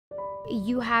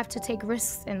You have to take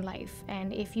risks in life,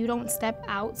 and if you don't step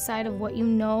outside of what you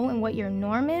know and what your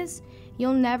norm is,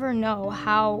 you'll never know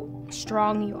how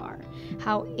strong you are,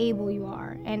 how able you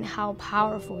are, and how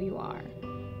powerful you are.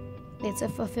 It's a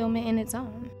fulfillment in its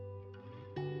own.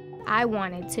 I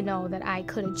wanted to know that I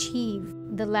could achieve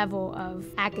the level of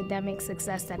academic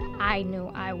success that I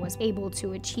knew I was able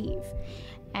to achieve,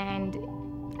 and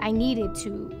I needed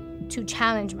to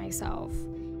challenge myself.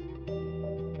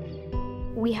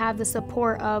 We have the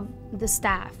support of the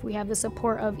staff. We have the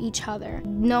support of each other,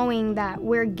 knowing that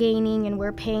we're gaining and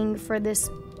we're paying for this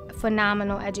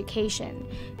phenomenal education.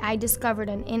 I discovered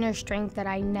an inner strength that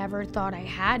I never thought I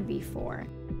had before.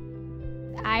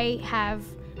 I have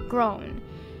grown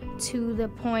to the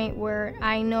point where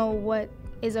I know what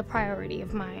is a priority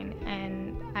of mine,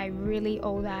 and I really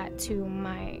owe that to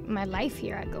my life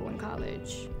here at Goodwin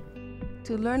College.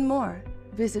 To learn more,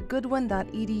 visit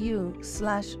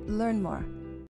goodwin.edu/learnmore.